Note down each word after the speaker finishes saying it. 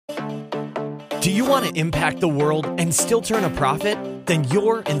Do you want to impact the world and still turn a profit? Then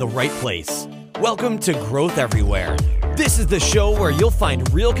you're in the right place. Welcome to Growth Everywhere. This is the show where you'll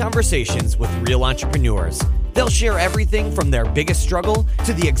find real conversations with real entrepreneurs. They'll share everything from their biggest struggle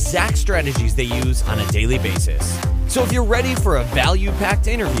to the exact strategies they use on a daily basis. So if you're ready for a value-packed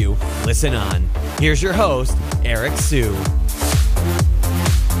interview, listen on. Here's your host, Eric Siu.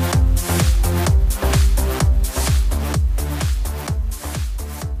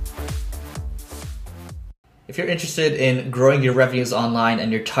 If you're interested in growing your revenues online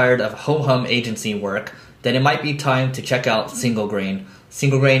and you're tired of ho-hum agency work, then it might be time to check out Single Grain.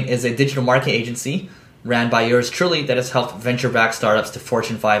 Single Grain is a digital marketing agency ran by yours truly that has helped venture-backed startups to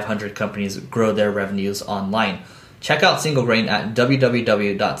Fortune 500 companies grow their revenues online. Check out Single Grain at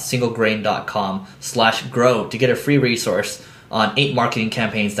www.singlegrain.com/grow to get a free resource on 8 marketing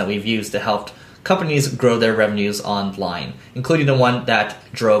campaigns that we've used to help companies grow their revenues online, including the one that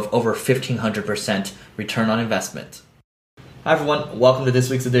drove over 1,500% return on investment. Hi everyone, welcome to this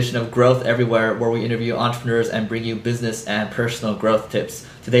week's edition of Growth Everywhere, where we interview entrepreneurs and bring you business and personal growth tips.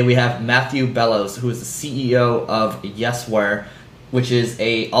 Today we have Matthew Bellows, who is the CEO of Yesware, which is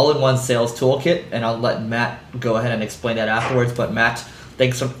a all-in-one sales toolkit, and I'll let Matt go ahead and explain that afterwards. But Matt,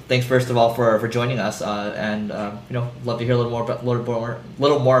 thanks first of all for joining us, and love to hear a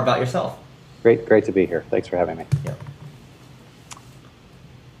little more about yourself. Great to be here. Thanks for having me.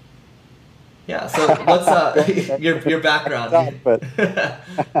 Yeah. So let's your background.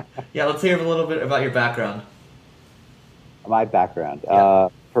 Yeah, let's hear a little bit about your background. My background, Yeah.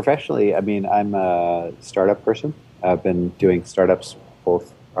 Professionally, I'm a startup person. I've been doing startups,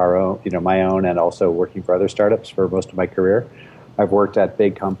 both our own, my own, and also working for other startups for most of my career. I've worked at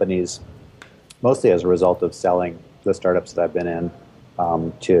big companies, mostly as a result of selling the startups that I've been in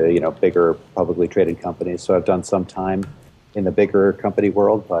to bigger publicly traded companies. So I've done some time in the bigger company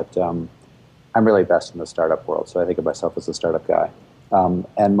world, but I'm really best in the startup world. So I think of myself as a startup guy,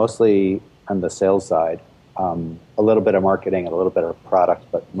 and mostly on the sales side. A little bit of marketing and a little bit of product,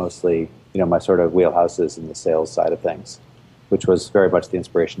 but mostly, my sort of wheelhouse is in the sales side of things, which was very much the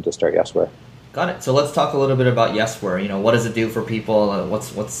inspiration to start Yesware. Got it. So let's talk a little bit about Yesware. What does it do for people?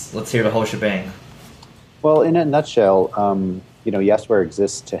 Let's hear the whole shebang. Well, in a nutshell, Yesware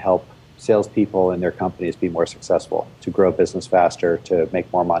exists to help salespeople and their companies be more successful, to grow business faster, to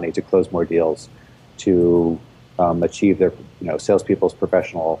make more money, to close more deals, to achieve their salespeople's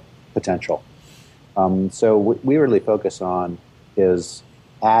professional potential. So what we really focus on is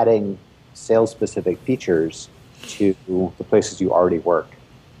adding sales-specific features to the places you already work.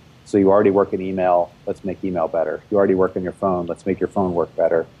 So you already work in email, let's make email better. You already work on your phone, let's make your phone work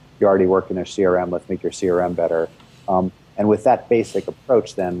better. You already work in a CRM, let's make your CRM better. And with that basic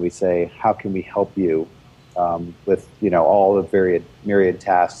approach, then we say, how can we help you with all the myriad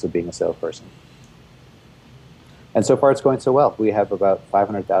tasks of being a salesperson? And so far, it's going so well. We have about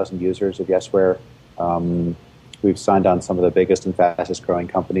 500,000 users of Yesware. We've signed on some of the biggest and fastest growing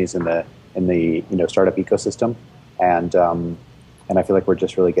companies in the startup ecosystem, and I feel like we're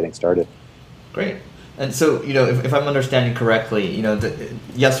just really getting started. Great. And so, if I'm understanding correctly,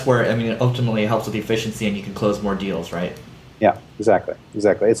 Yesware, it ultimately helps with the efficiency, and you can close more deals, right? Yeah, exactly.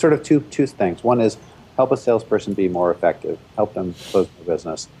 It's sort of two things. One is help a salesperson be more effective, help them close more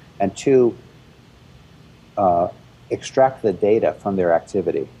business, and two, extract the data from their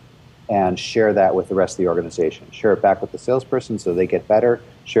activity and share that with the rest of the organization. Share it back with the salesperson so they get better.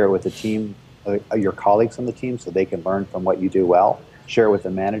 Share it with the team, your colleagues on the team, so they can learn from what you do well. Share it with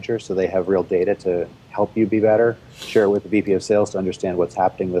the manager so they have real data to help you be better. Share it with the VP of sales to understand what's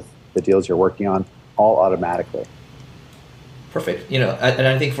happening with the deals you're working on, all automatically. Perfect. And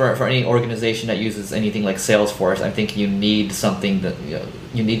I think for any organization that uses anything like Salesforce, I think you need something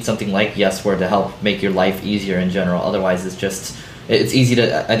like Yesware to help make your life easier in general. Otherwise, it's easy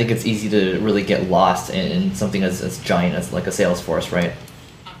to really get lost in something as giant as like a Salesforce, right?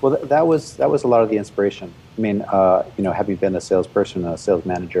 Well, that was a lot of the inspiration. Having been a salesperson and a sales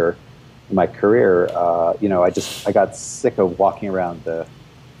manager in my career, I got sick of walking around the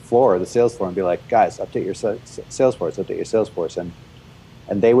sales floor, and be like, guys, update your Salesforce,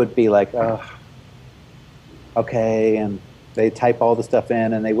 and they would be like, okay, and they type all the stuff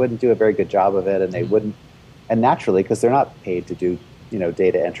in, and they wouldn't do a very good job of it, and they wouldn't, and naturally, because they're not paid to do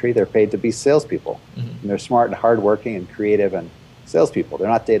data entry, they're paid to be salespeople, and they're smart and hardworking and creative and salespeople. They're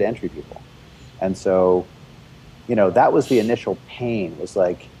not data entry people, and so that was the initial pain. Was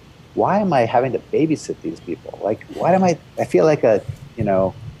like, why am I having to babysit these people? Like, why am I feel like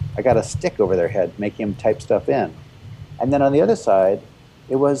I got a stick over their head making them type stuff in. And then on the other side,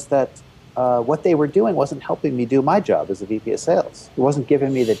 it was that what they were doing wasn't helping me do my job as a VP of sales. It wasn't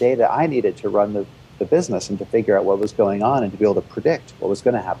giving me the data I needed to run the business and to figure out what was going on and to be able to predict what was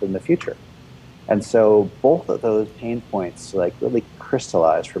going to happen in the future. And so both of those pain points like really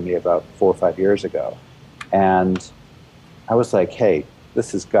crystallized for me about 4 or 5 years ago. And I was like, hey,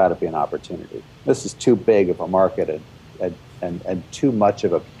 this has got to be an opportunity. This is too big of a market and too much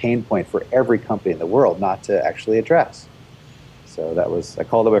of a pain point for every company in the world not to actually address. So I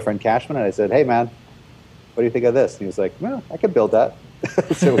called up my friend Cashman and I said, hey man, what do you think of this? And he was like, well, I could build that.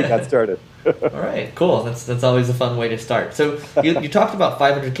 So we got started. All right, cool. That's always a fun way to start. So you talked about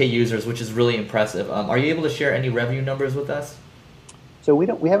 500K users, which is really impressive. Are you able to share any revenue numbers with us? So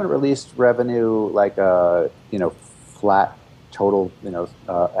we haven't released revenue like flat total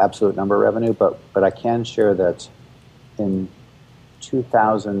absolute number revenue, but I can share that in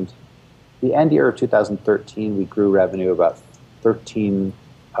the end year of 2013, we grew revenue about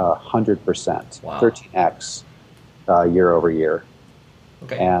 1,300%, wow. 13x year over year.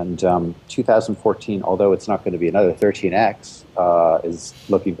 Okay. And 2014, although it's not going to be another 13x, is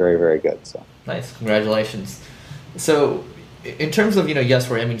looking very, very good. So nice, congratulations. So in terms of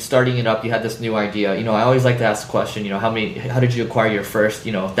Yesware, I mean, starting it up, you had this new idea. I always like to ask the question, how did you acquire your first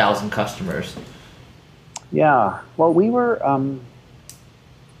 1,000 customers? Yeah, well, we were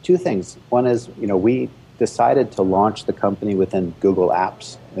two things. One is we decided to launch the company within Google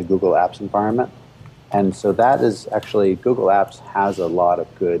Apps, the Google Apps environment. And so that is actually, Google Apps has a lot of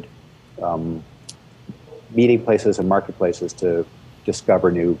good meeting places and marketplaces to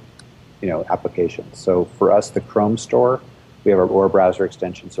discover new, applications. So for us, the Chrome store, we have our Aura browser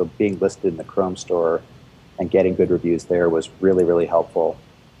extension. So being listed in the Chrome store and getting good reviews there was really, really helpful.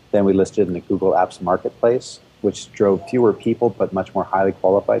 Then we listed in the Google Apps Marketplace, which drove fewer people, but much more highly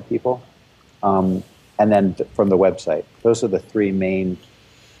qualified people. And then from the website. Those are the three main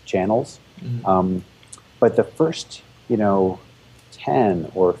channels. Mm-hmm. But the first,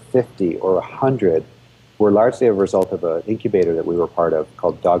 10 or 50 or 100 were largely a result of an incubator that we were part of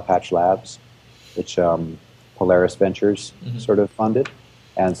called Dogpatch Labs, which Polaris Ventures mm-hmm. sort of funded.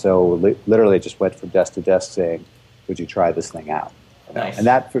 And so literally just went from desk to desk saying, would you try this thing out? Nice. And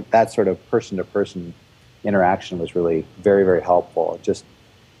that sort of person-to-person interaction was really very, very helpful, just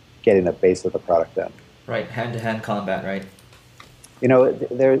getting the base of the product in. Right, hand-to-hand combat, right?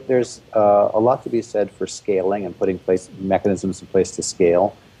 There's a lot to be said for scaling and putting mechanisms in place to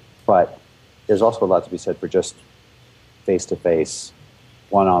scale, but there's also a lot to be said for just face-to-face,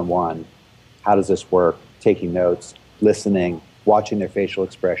 one-on-one. How does this work? Taking notes, listening, watching their facial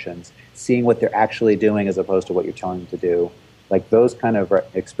expressions, seeing what they're actually doing as opposed to what you're telling them to do. Like those kind of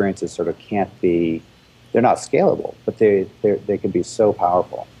experiences sort of they're not scalable, but they can be so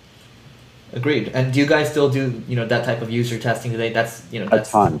powerful. Agreed. And do you guys still do that type of user testing today? That's a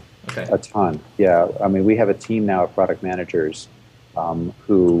ton. Okay. A ton. Yeah. I mean, we have a team now of product managers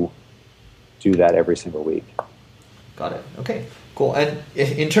who do that every single week. Got it. Okay. Cool. And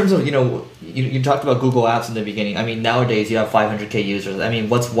in terms of you talked about Google Apps in the beginning. I mean, nowadays you have 500K users. I mean,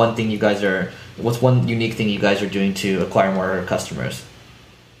 what's one unique thing you guys are doing to acquire more customers?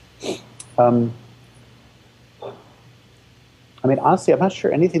 I mean, honestly, I'm not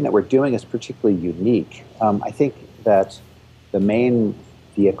sure anything that we're doing is particularly unique. I think that the main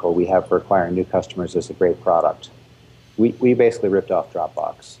vehicle we have for acquiring new customers is a great product. We basically ripped off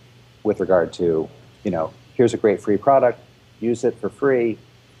Dropbox with regard to, here's a great free product, use it for free.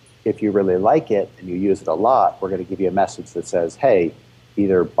 If you really like it and you use it a lot, we're going to give you a message that says, hey,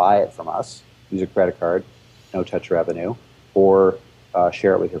 either buy it from us, use a credit card, no touch revenue, or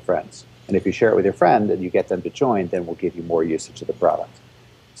share it with your friends. And if you share it with your friend and you get them to join, then we'll give you more usage of the product.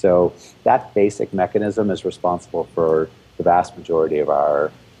 So that basic mechanism is responsible for the vast majority of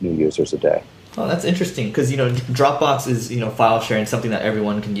our new users a day. Oh, that's interesting because Dropbox is file sharing, something that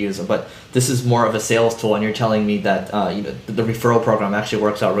everyone can use, but this is more of a sales tool, and you're telling me that the referral program actually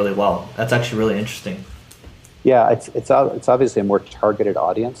works out really well. That's actually really interesting. Yeah, it's obviously a more targeted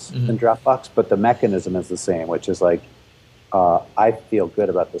audience mm-hmm. than Dropbox, but the mechanism is the same, which is like, I feel good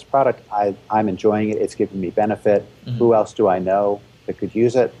about this product. I'm enjoying it. It's giving me benefit. Mm-hmm. Who else do I know that could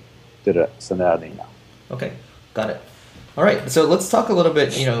use it? Send out an email. Okay, got it. All right, so let's talk a little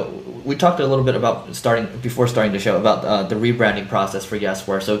bit. We talked a little bit about before starting the show about the rebranding process for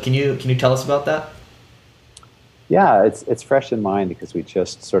Yesware. So can you tell us about that? Yeah, it's fresh in mind because we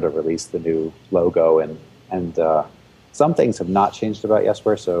just sort of released the new logo and some things have not changed about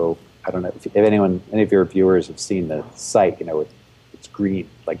Yesware. So I don't know if any of your viewers have seen the site. It's green.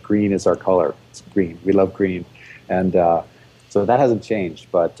 Like green is our color. It's green. We love green, and so that hasn't changed.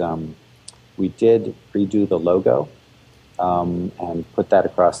 But we did redo the logo, and put that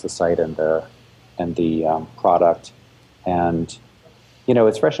across the site and the product. And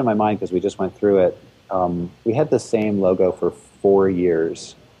it's fresh in my mind because we just went through it. We had the same logo for 4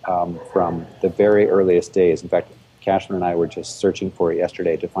 years from the very earliest days. In fact, Cashman and I were just searching for it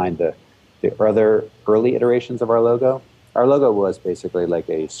yesterday to find the other early iterations of our logo. Our logo was basically like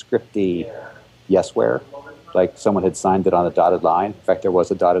a scripty yesware, like someone had signed it on a dotted line. In fact, there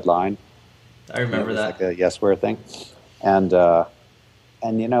was a dotted line. I remember that. Like a yesware thing. And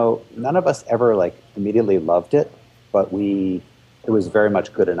none of us ever like immediately loved it, but it was very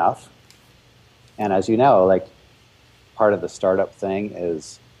much good enough. And as you know, like part of the startup thing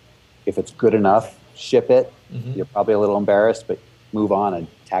is if it's good enough, ship it. Mm-hmm. You're probably a little embarrassed, but move on and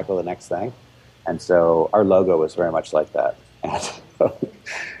tackle the next thing. And so our logo was very much like that. And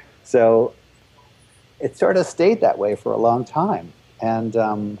so it sort of stayed that way for a long time.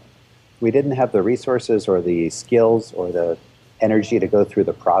 And we didn't have the resources or the skills or the energy to go through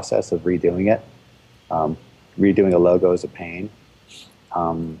the process of redoing it. Redoing a logo is a pain.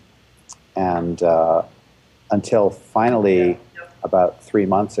 Until finally, about 3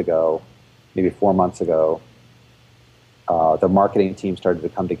 months ago, maybe 4 months ago, the marketing team started to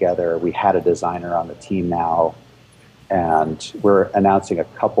come together. We had a designer on the team now, and we're announcing a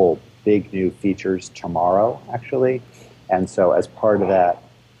couple big new features tomorrow, actually. And so as part of that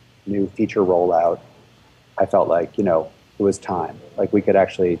new feature rollout, I felt like, it was time. Like we could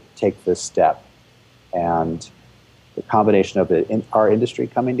actually take this step. And the combination of our industry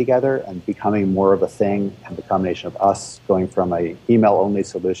coming together and becoming more of a thing, and the combination of us going from a email-only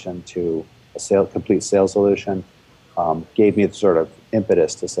solution to a complete sales solution, gave me the sort of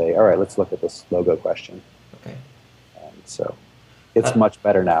impetus to say, all right, let's look at this logo question. Okay. And so it's much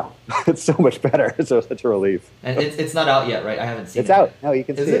better now. It's so much better. It's such a relief. And it's not out yet, right? I haven't seen it. It's out. No, you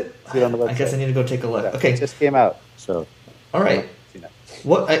can see it. See it on the website. I guess I need to go take a look. Yeah, okay. It just came out. So. All right.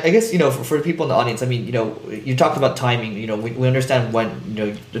 What I guess for the people in the audience, I mean, you talked about timing. We understand when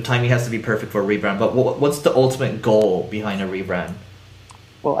the timing has to be perfect for a rebrand. But what's the ultimate goal behind a rebrand?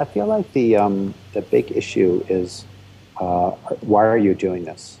 Well, I feel like the big issue is why are you doing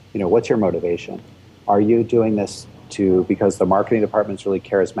this? What's your motivation? Are you doing this because the marketing department's really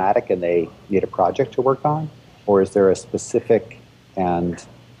charismatic and they need a project to work on, or is there a specific and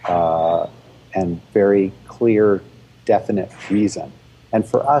very clear, definite reason? And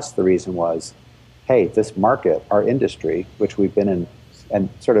for us, the reason was, hey, this market, our industry, which we've been in and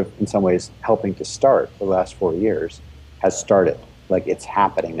sort of in some ways helping to start for the last 4 years, has started. Like it's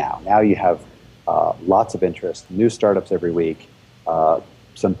happening now. Now you have lots of interest, new startups every week,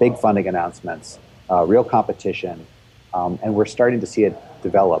 some big funding announcements, real competition, and we're starting to see it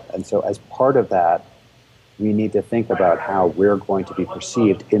develop. And so as part of that, we need to think about how we're going to be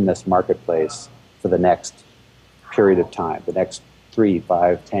perceived in this marketplace for the next period of time, the next 3,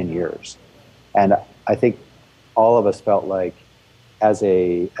 5, 10 years. And I think all of us felt like as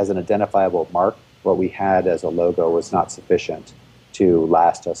an identifiable mark, what we had as a logo was not sufficient to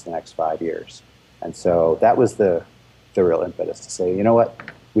last us the next 5 years. And so that was the real impetus to say, you know what,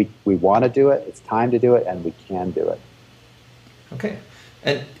 we want to do it, it's time to do it, and we can do it. Okay.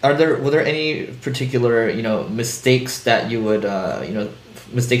 And were there any particular, mistakes that you would,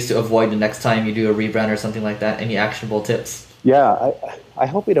 mistakes to avoid the next time you do a rebrand or something like that? Any actionable tips? Yeah, I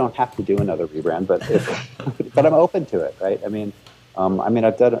hope we don't have to do another rebrand, but but I'm open to it, right? I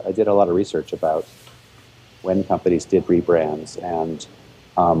did a lot of research about when companies did rebrands, and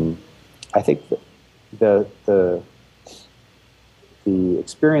I think the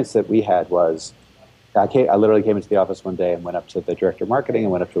experience that we had was I literally came into the office one day and went up to the director of marketing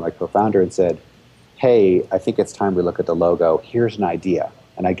and went up to my co-founder and said, hey, I think it's time we look at the logo. Here's an idea.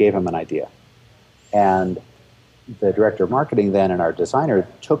 And I gave him an idea. And the director of marketing then and our designer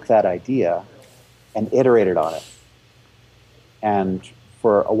took that idea and iterated on it. And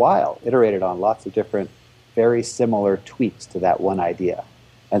for a while, iterated on lots of different, very similar tweaks to that one idea.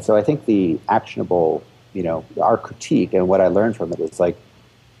 And so I think the actionable, our critique and what I learned from it is like,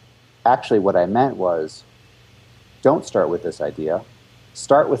 actually what I meant was, don't start with this idea.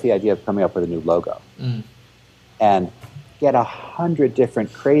 Start with the idea of coming up with a new logo. Mm. And get 100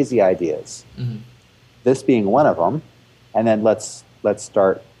 different crazy ideas. Mm-hmm. This being one of them, and then let's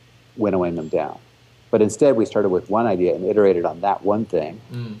start winnowing them down. But instead, we started with one idea and iterated on that one thing.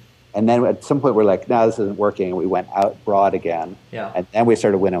 Mm. And then at some point, we're like, no, this isn't working. And we went out broad again. Yeah. And then we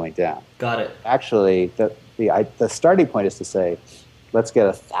started winnowing down. Got it. Actually, the starting point is to say, let's get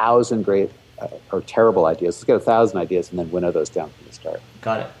 1,000 great or terrible ideas. Let's get 1,000 ideas and then winnow those down from the start.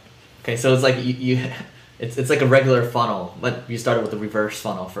 Got it. Okay, so it's like It's like a regular funnel, but you started with the reverse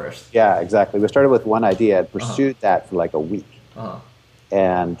funnel first. Yeah, exactly. We started with one idea and pursued that for like a week.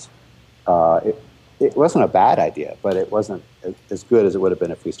 And it wasn't a bad idea, but it wasn't as good as it would have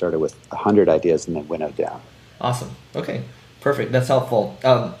been if we started with 100 ideas and then winnowed down. Awesome. Okay, perfect. That's helpful.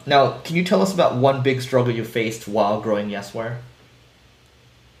 Now, can you tell us about one big struggle you faced while growing Yesware?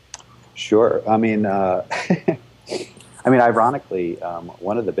 Sure. I mean, ironically,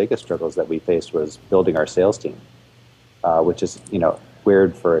 one of the biggest struggles that we faced was building our sales team, which is,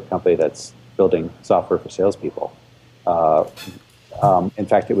 weird for a company that's building software for salespeople. In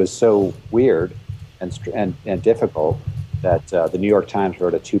fact, it was so weird and difficult that the New York Times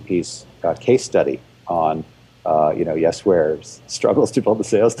wrote a 2-piece case study on, Yesware's struggles to build a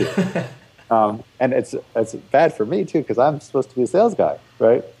sales team. And it's bad for me too, because I'm supposed to be a sales guy,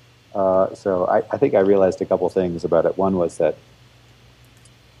 right? So I think I realized a couple things about it. One was that,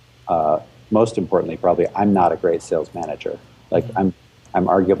 most importantly, probably, I'm not a great sales manager. Like, I'm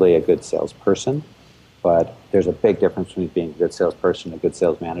arguably a good salesperson, but there's a big difference between being a good salesperson and a good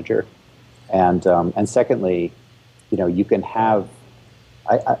sales manager. And secondly, you can have,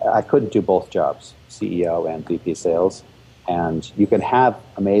 I couldn't do both jobs, CEO and VP sales, and you can have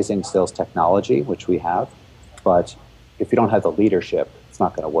amazing sales technology, which we have, but if you don't have the leadership, it's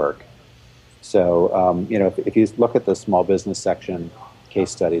not going to work. So, if you look at the small business section,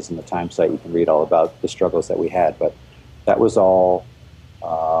 case studies in the Times site, you can read all about the struggles that we had. But that was all,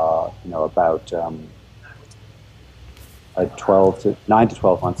 about 9 to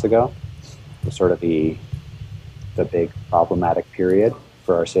 12 months ago, was sort of the big problematic period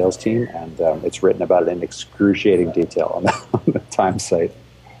for our sales team, and it's written about it in excruciating detail on the Times site.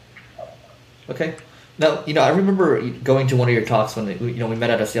 Okay. Now, I remember going to one of your talks when we met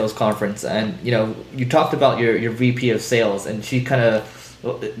at a sales conference, and you talked about your VP of sales, and she kind of,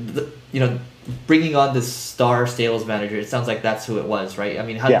 bringing on this star sales manager. It sounds like that's who it was, right? I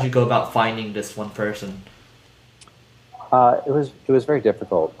mean, how did you go about finding this one person? It was very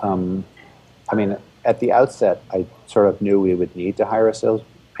difficult. At the outset, I sort of knew we would need to hire a sales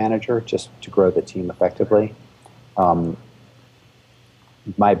manager just to grow the team effectively.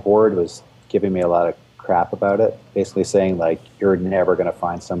 My board was giving me a lot of crap about it, basically saying, like, you're never going to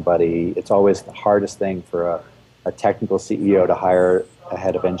find somebody. It's always the hardest thing for a technical CEO to hire a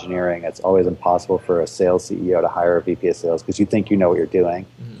head of engineering. It's always impossible for a sales CEO to hire a VP of sales because you think you know what you're doing.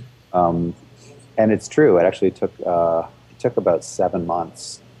 Mm-hmm. And it's true. It actually took about 7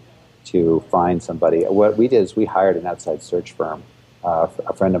 months to find somebody. What we did is we hired an outside search firm,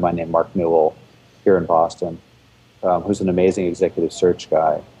 a friend of mine named Mark Newell here in Boston, who's an amazing executive search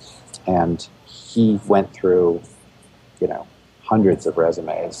guy. And he went through, hundreds of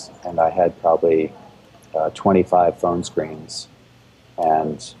resumes, and I had probably 25 phone screens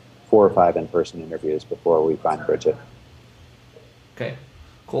and 4 or 5 in-person interviews before we find Bridget. Okay,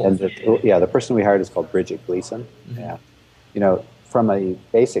 cool. And the person we hired is called Bridget Gleason. Mm-hmm. Yeah, from a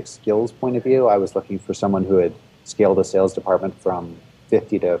basic skills point of view, I was looking for someone who had scaled a sales department from $5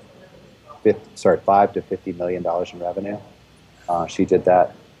 to $50 million in revenue. She did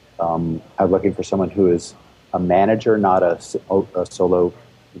that. I'm looking for someone who is a manager, not a solo,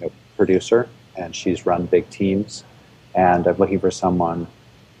 producer, and she's run big teams. And I'm looking for someone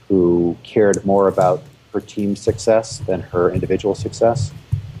who cared more about her team's success than her individual success.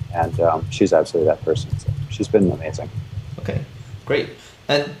 And she's absolutely that person. So she's been amazing. Okay, great.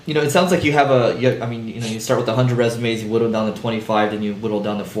 And it sounds like you have you start with 100 resumes, you whittle down to 25, then you whittle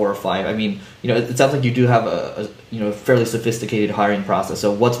down to 4 or 5. I mean, it sounds like you do have a fairly sophisticated hiring process.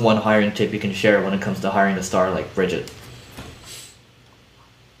 So what's one hiring tip you can share when it comes to hiring a star like Bridget?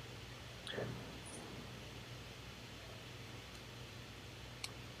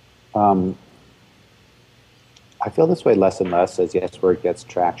 I feel this way less and less as Yesware gets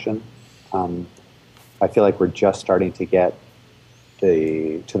traction. I feel like we're just starting to get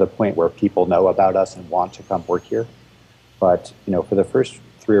to the point where people know about us and want to come work here. But for the first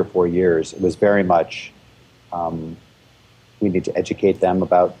 3 or 4 years, it was very much we need to educate them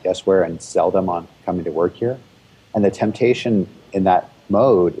about Yesware and sell them on coming to work here. And the temptation in that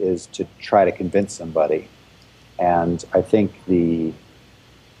mode is to try to convince somebody. And I think the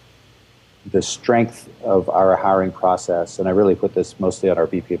strength of our hiring process, and I really put this mostly on our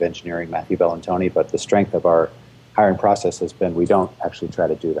VP of Engineering, Matthew Bellantoni, but the strength of our hiring process has been we don't actually try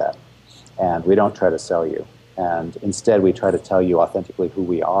to do that. And we don't try to sell you. And instead, we try to tell you authentically who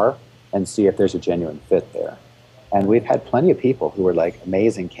we are and see if there's a genuine fit there. And we've had plenty of people who were like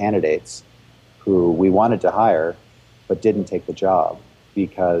amazing candidates who we wanted to hire but didn't take the job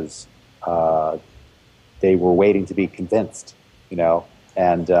because they were waiting to be convinced,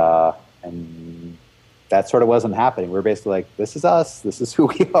 and that sort of wasn't happening. We were basically like, this is us. This is who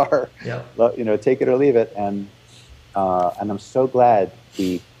we are. Yeah. Take it or leave it. And I'm so glad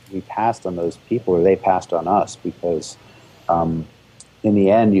we passed on those people, or they passed on us, because in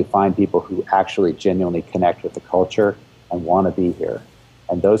the end, you find people who actually genuinely connect with the culture and want to be here.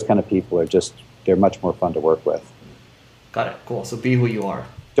 And those kind of people they're much more fun to work with. Got it. Cool. So be who you are.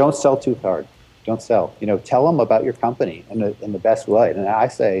 Don't sell too hard. Don't sell. Tell them about your company in the best light. And I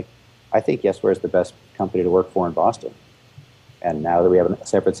think Yesware is the best company to work for in Boston. And now that we have a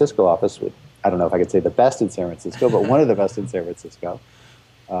San Francisco office, I don't know if I could say the best in San Francisco, but one of the best in San Francisco.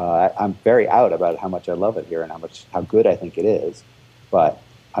 I'm very out about how much I love it here and how good I think it is. But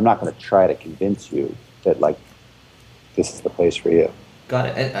I'm not going to try to convince you that this is the place for you. Got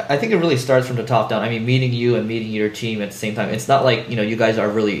it. And I think it really starts from the top down. I mean, meeting you and meeting your team at the same time. It's not like, you guys are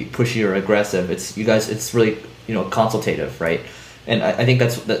really pushy or aggressive. It's really, consultative, right? And I think I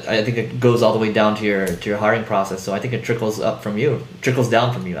think it goes all the way down to your hiring process. So I think it trickles down from you,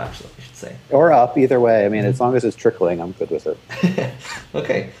 actually, I should say. Or up, either way. I mean, as long as it's trickling, I'm good with it.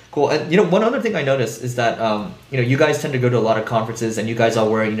 Okay, cool. And one other thing I noticed is that you guys tend to go to a lot of conferences, and you guys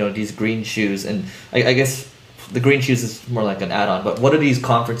all wear these green shoes, and I guess the green shoes is more like an add-on. But what do these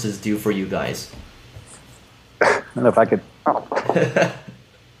conferences do for you guys? I don't know if I could.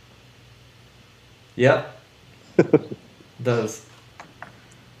 Yep. Those.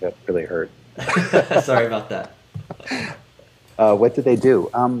 That really hurt. Sorry about that. What did they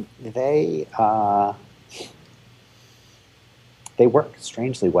do? They work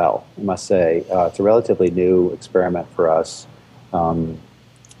strangely well, I must say. It's a relatively new experiment for us.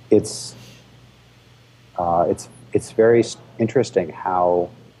 It's very interesting how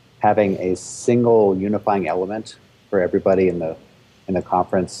having a single unifying element for everybody in the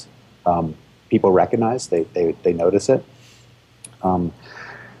conference, people recognize, they notice it.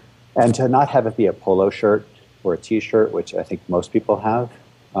 And to not have it be a polo shirt or a T-shirt, which I think most people have,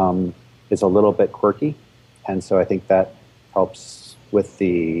 is a little bit quirky. And so I think that helps with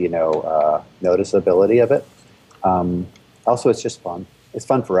the noticeability of it. Also, it's just fun. It's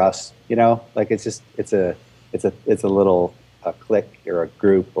fun for us, it's a little clique or a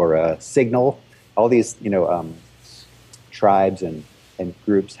group or a signal. All these tribes and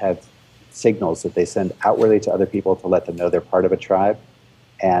groups have signals that they send outwardly to other people to let them know they're part of a tribe,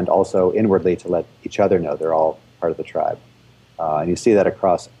 and also inwardly to let each other know they're all part of the tribe. And you see that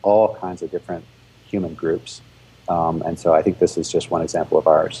across all kinds of different human groups. And so I think this is just one example of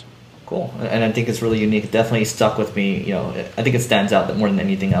ours. Cool. And I think it's really unique. It definitely stuck with me. I think it stands out more than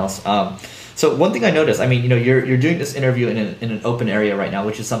anything else. So one thing I noticed, you're doing this interview in an open area right now,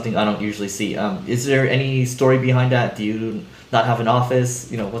 which is something I don't usually see. Is there any story behind that? Do you not have an office?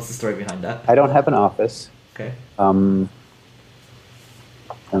 What's the story behind that? I don't have an office. Okay. I don't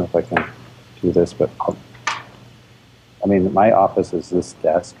know if I can do this, but my office is this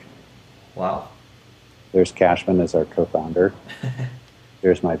desk. Wow. There's Cashman as our co-founder.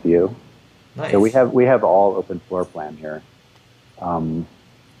 There's my view. Nice. So we have all open floor plan here.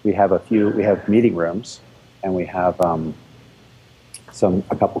 We have meeting rooms, and we have a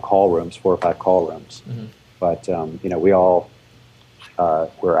couple call rooms, 4 or 5 call rooms. Mm-hmm. But we all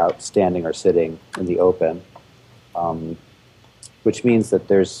we're out standing or sitting in the open, which means that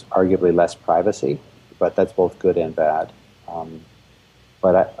there's arguably less privacy, but that's both good and bad.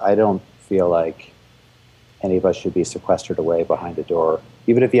 But I don't feel like any of us should be sequestered away behind a door.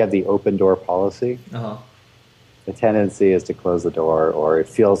 Even if you have the open door policy, the tendency is to close the door, or it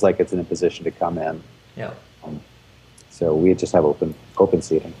feels like it's in a position to come in. Yeah. So we just have open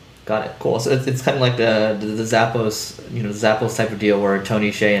seating. Got it. Cool. So it's kind of like the Zappos, Zappos type of deal where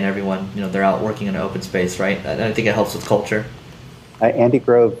Tony Hsieh and everyone, they're out working in an open space, right? And I think it helps with culture. Andy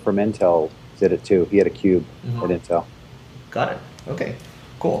Grove from Intel did it too. He had a cube at Intel. Got it. Okay.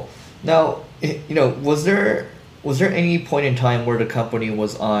 Cool. Now, was there any point in time where the company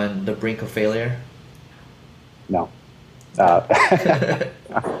was on the brink of failure? No. I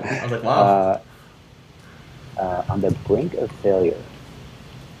was like, wow. On the brink of failure?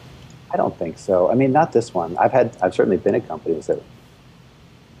 I don't think so. Not this one. I've certainly been at companies that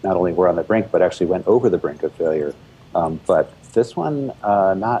not only were on the brink, but actually went over the brink of failure. But this one,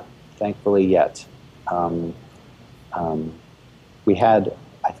 not thankfully yet.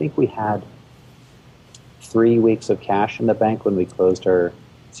 I think we had 3 weeks of cash in the bank when we closed our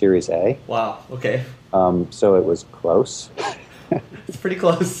Series A. Wow. Okay. So it was close. It's pretty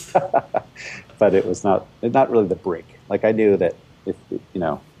close. But it was not really the brink. Like, I knew that if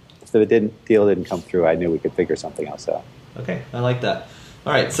the deal didn't come through, I knew we could figure something else out. Okay, I like that.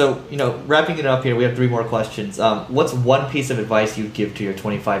 All right, so wrapping it up here, we have 3 more questions. What's one piece of advice you'd give to your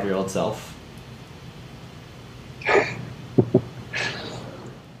 25-year-old self?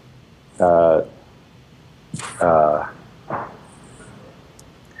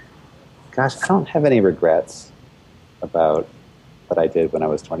 Gosh, I don't have any regrets about what I did when I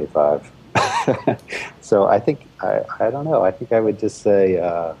was 25. So I think, I don't know. I think I would just say,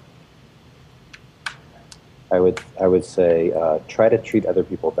 I would say, try to treat other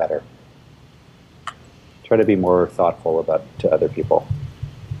people better. Try to be more thoughtful to other people.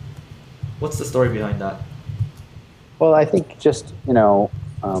 What's the story behind that? Well, I think just, I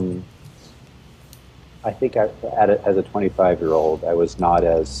think as a 25-year-old, I was not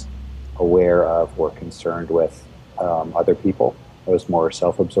as aware of or concerned with other people. I was more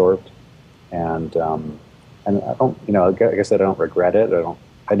self-absorbed, and I don't, I guess I don't regret it.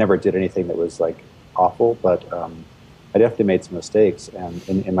 I never did anything that was like awful, but I definitely made some mistakes and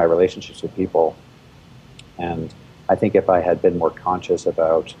in my relationships with people. And I think if I had been more conscious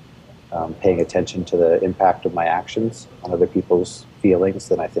about paying attention to the impact of my actions on other people's feelings,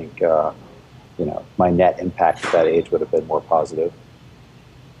 then I think my net impact at that age would have been more positive.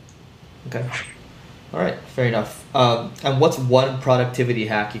 Okay. All right. Fair enough. And what's one productivity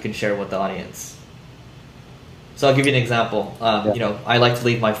hack you can share with the audience? So I'll give you an example. I like to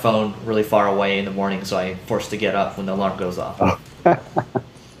leave my phone really far away in the morning, so I'm forced to get up when the alarm goes off. Oh.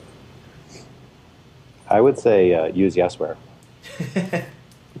 I would say use Yesware.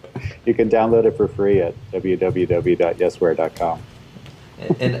 You can download it for free at www.yesware.com.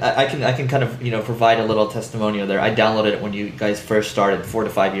 And I can kind of provide a little testimonial there. I downloaded it when you guys first started 4 to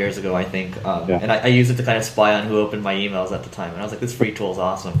 5 years ago, I think, and I used it to kind of spy on who opened my emails at the time. And I was like, this free tool is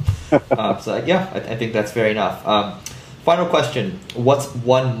awesome. I think that's fair enough. Final question: what's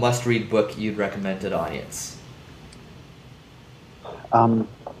one must-read book you'd recommend to the audience?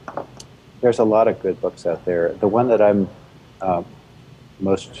 There's a lot of good books out there. The one that I'm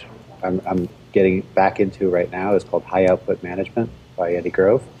getting back into right now is called High Output Management by Andy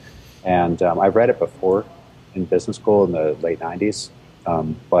Grove, and I've read it before in business school in the late 90s,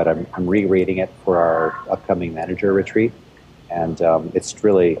 but I'm rereading it for our upcoming manager retreat, and it's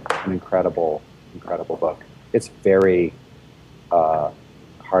really an incredible book. It's very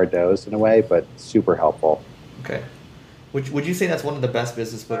hard-nosed in a way, but super helpful. Okay. Would you say that's one of the best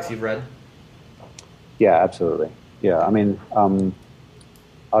business books you've read? Yeah, absolutely. Yeah, I mean,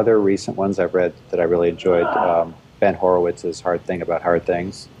 other recent ones I've read that I really enjoyed, Ben Horowitz's Hard Thing About Hard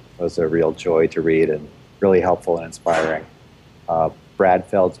Things was a real joy to read and really helpful and inspiring. Brad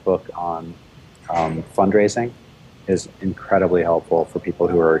Feld's book on fundraising is incredibly helpful for people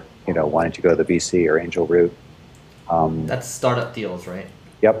who are, wanting to go the VC or angel route. That's Startup Deals, right?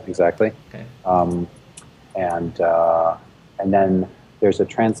 Yep, exactly. Okay. And then there's a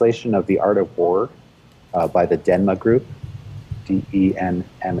translation of The Art of War by the Denma Group,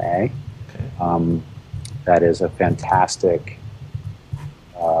 DENMA. Okay. That is a fantastic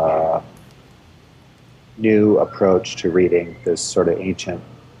new approach to reading this sort of ancient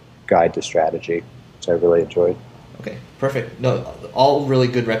guide to strategy, which I really enjoyed. Okay, perfect. No, all really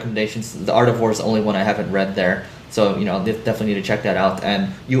good recommendations. The Art of War is the only one I haven't read there. So, definitely need to check that out.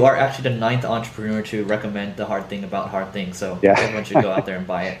 And you are actually the 9th entrepreneur to recommend The Hard Thing About Hard Things. So everyone should go out there and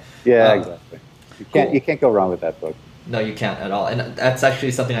buy it. Yeah, exactly. You can't go wrong with that book. No, you can't at all. And that's actually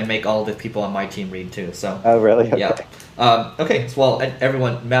something I make all the people on my team read too. So. Oh, really? Okay. Yeah. Okay. Well,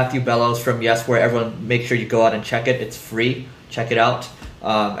 everyone, Matthew Bellows from Yesware. Everyone, make sure you go out and check it. It's free. Check it out.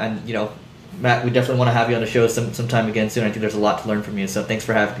 And Matt, we definitely want to have you on the show sometime again soon. I think there's a lot to learn from you. So thanks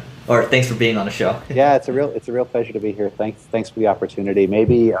for being on the show. Yeah, it's a real pleasure to be here. Thanks for the opportunity.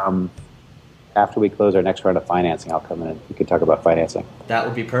 Maybe after we close our next round of financing, I'll come in and we can talk about financing. That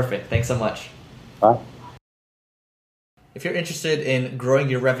would be perfect. Thanks so much. Bye. If you're interested in growing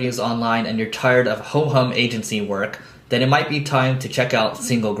your revenues online and you're tired of home agency work, then it might be time to check out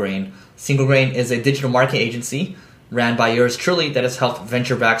Single Grain. Single Grain is a digital marketing agency ran by yours truly that has helped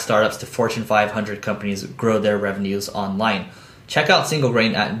venture-backed startups to Fortune 500 companies grow their revenues online. Check out Single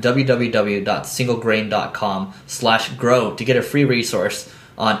Grain at www.singlegrain.com/grow to get a free resource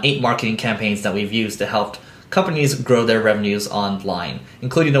on 8 marketing campaigns that we've used to help companies grow their revenues online,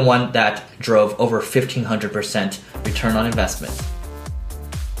 including the one that drove over 1,500% return on investment.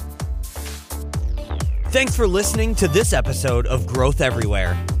 Thanks for listening to this episode of Growth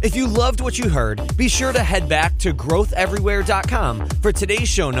Everywhere. If you loved what you heard, be sure to head back to growtheverywhere.com for today's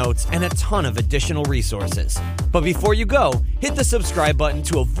show notes and a ton of additional resources. But before you go, hit the subscribe button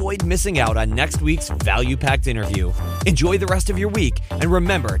to avoid missing out on next week's value-packed interview. Enjoy the rest of your week, and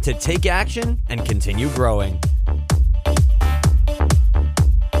remember to take action and continue growing.